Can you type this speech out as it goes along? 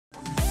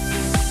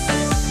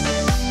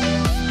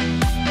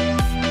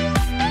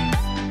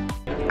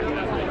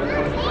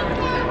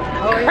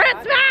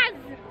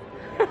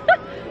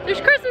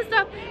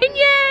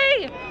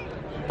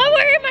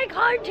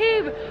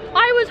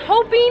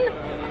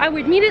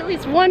meet at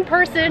least one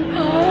person.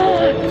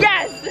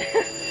 Yes!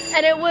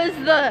 And it was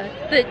the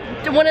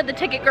one of the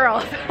ticket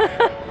girls.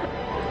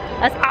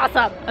 That's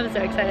awesome. I'm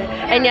so excited.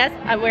 And yes,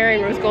 I'm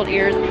wearing rose gold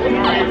ears.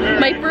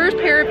 My first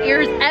pair of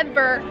ears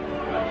ever,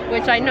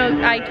 which I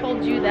know I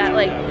told you that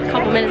like a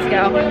couple minutes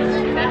ago.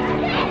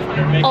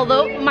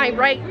 Although my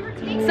right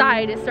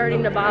side is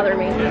starting to bother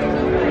me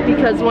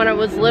because when I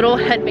was little,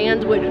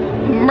 headbands would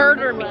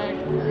murder me.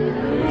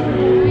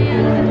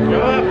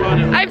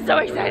 I'm so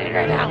excited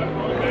right now.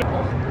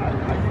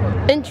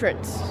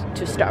 Entrance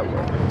to Star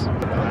Wars.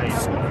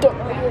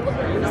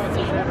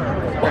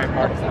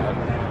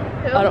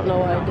 I don't know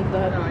why I did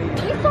that.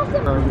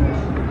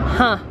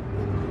 Huh.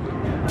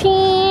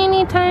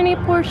 Teeny tiny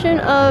portion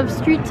of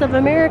Streets of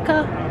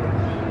America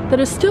that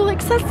is still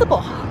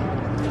accessible.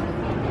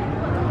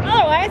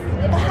 Otherwise,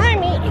 behind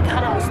me, you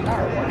got all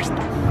Star Wars stuff.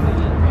 I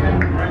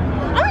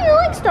mean, I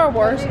like Star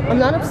Wars. I'm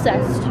not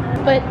obsessed,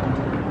 but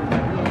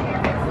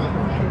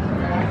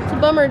it's a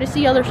bummer to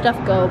see other stuff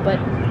go, but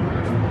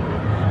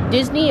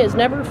Disney has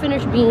never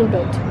finished being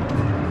built.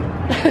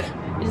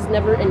 It is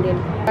never ending.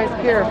 Nice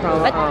pier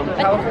from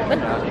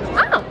California.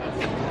 Oh,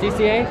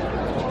 DCA?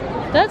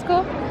 that's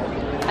cool.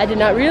 I did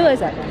not realize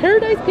that.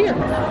 Paradise Pier.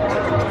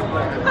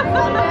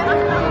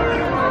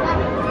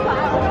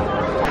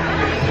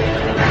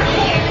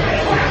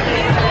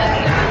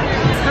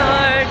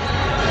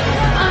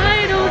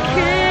 I don't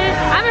care.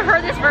 I haven't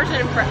heard this version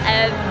in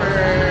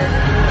forever.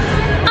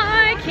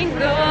 I can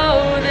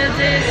go the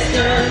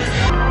distance.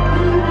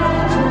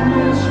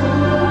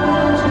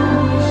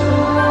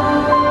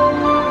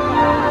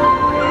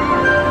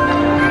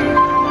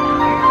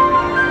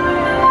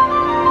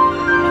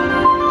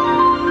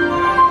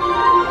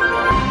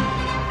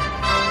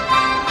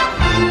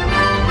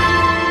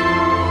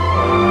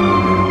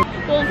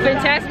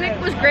 Fantastic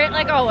was great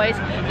like always.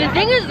 The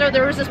thing is though,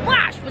 there was a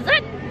splash.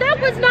 That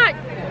was not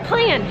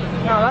planned.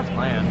 No, that's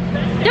planned.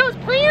 That was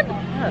planned?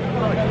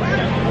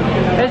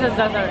 Yeah, it just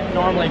doesn't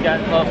normally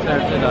get closer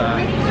to the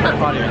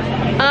audience.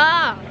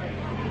 Ah.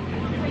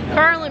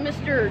 Carli,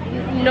 Mr.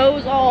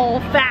 knows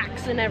all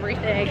facts and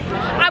everything.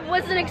 I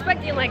wasn't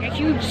expecting like a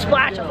huge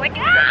splash. I was like,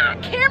 ah,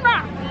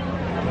 camera!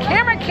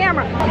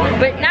 Camera!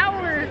 But now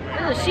we're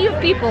in a sea of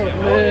people.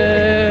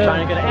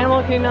 Trying to get an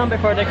Animal Kingdom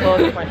before they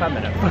close in 25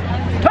 minutes.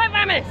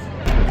 25 minutes!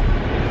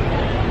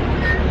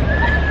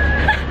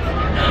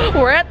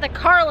 We're at the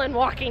Carlin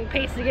walking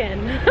pace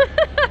again.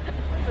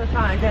 Just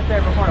trying to get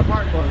there before the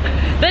park closes.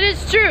 That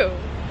is true.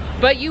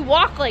 But you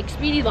walk like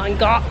Speedy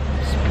Gonzales.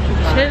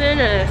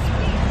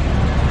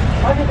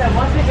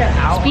 Once we get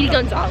out, Speedy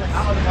Gonzales.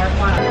 Out of the park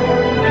line.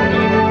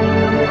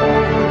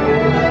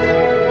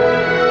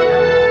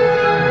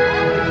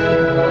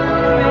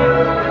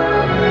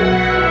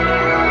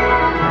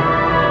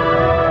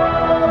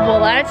 Well,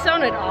 that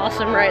sounded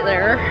awesome right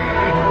there.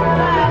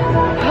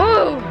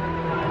 Oh,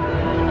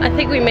 I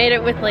think we made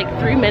it with like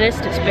 3 minutes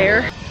to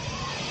spare.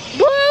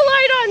 Blue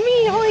light on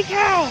me, holy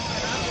cow.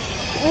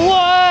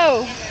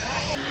 Whoa.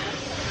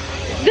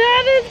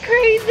 That is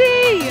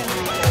crazy.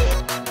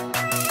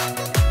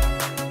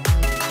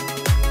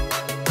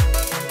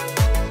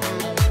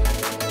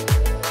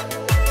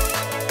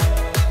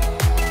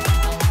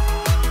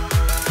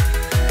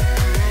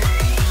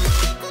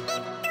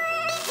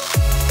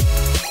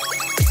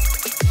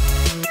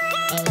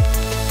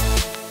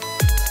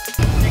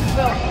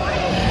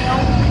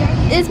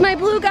 It's my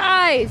blue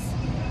guys.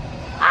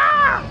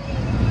 Ah!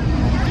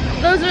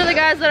 Those are the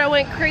guys that I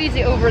went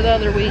crazy over the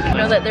other week. I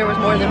know that there was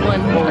more than one.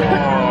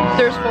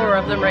 There's 4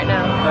 of them right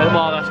now.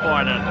 Well, that's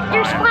 4 then.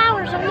 There's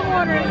flowers on the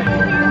water.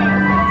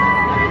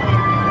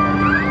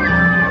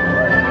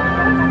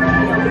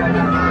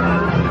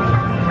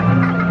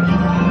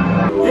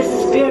 The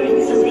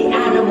spirits of the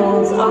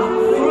animals are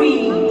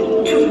free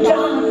to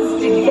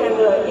dance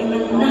together in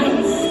the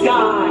night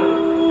sky,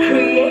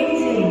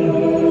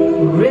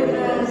 creating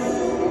rivers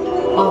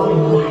of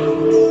light.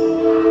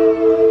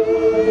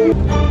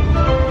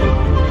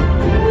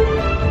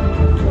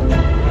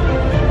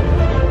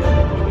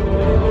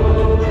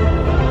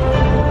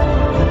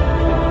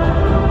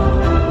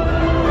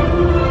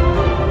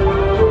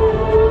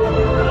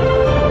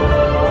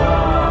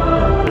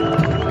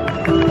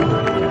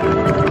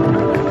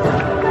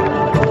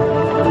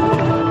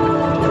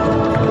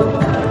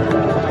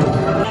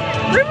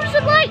 Rivers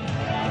of Light!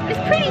 It's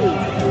pretty!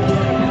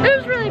 It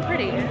was really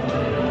pretty.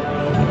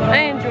 I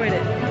enjoyed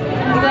it.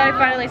 I'm glad I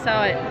finally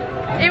saw it.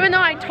 Even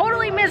though I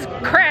totally missed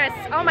Chris.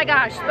 Oh my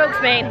gosh,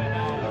 spokesman.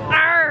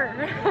 Arr!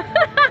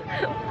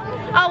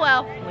 Oh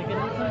well.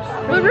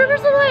 But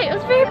Rivers of Light, it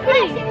was very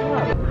pretty.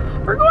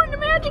 We're going to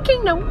Magic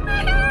Kingdom.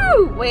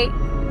 Woohoo! Wait,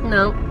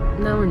 no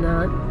we're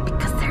not.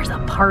 Because there's a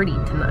party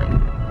tonight.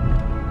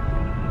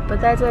 But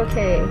that's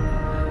okay.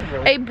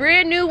 A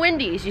brand new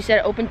Wendy's. You said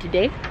it opened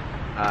today?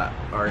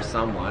 Or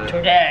someone.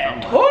 Today.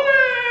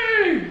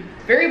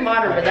 Very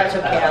modern, but that's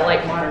okay. I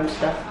like modern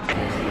stuff.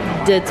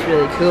 That's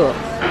really cool.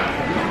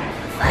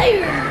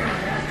 Fire!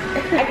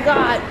 I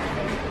got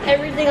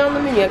everything on the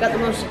menu. I got the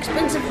most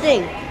expensive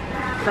thing.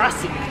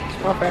 Frosty.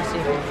 Small Frosty.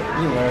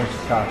 You learned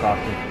Scott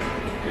Coffee.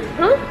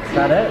 Huh? Is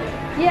that it?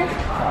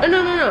 Yeah. Oh,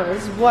 no.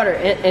 This is water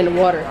and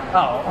water.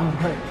 Oh.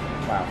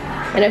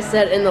 Wow. And I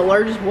said in the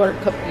largest water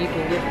cup you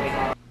can give me.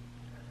 Hi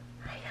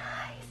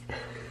guys.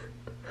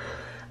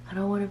 I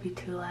don't want to be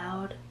too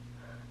loud.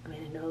 I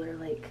mean, I know they're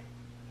like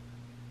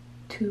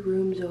 2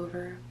 rooms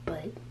over,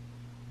 but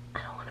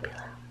I don't want to be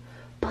loud.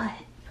 But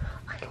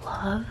I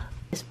love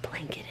this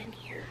blanket in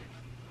here.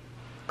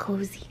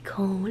 Cozy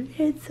cone.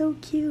 It's so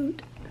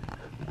cute.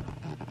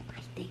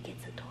 I think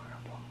it's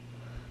adorable.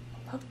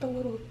 I love the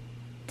little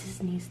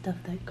Disney stuff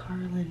that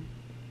Carlin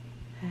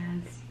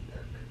has.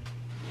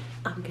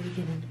 I'm gonna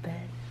get into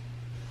bed.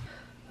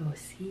 I will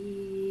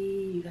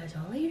see you guys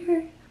all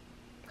later.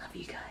 Love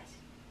you guys.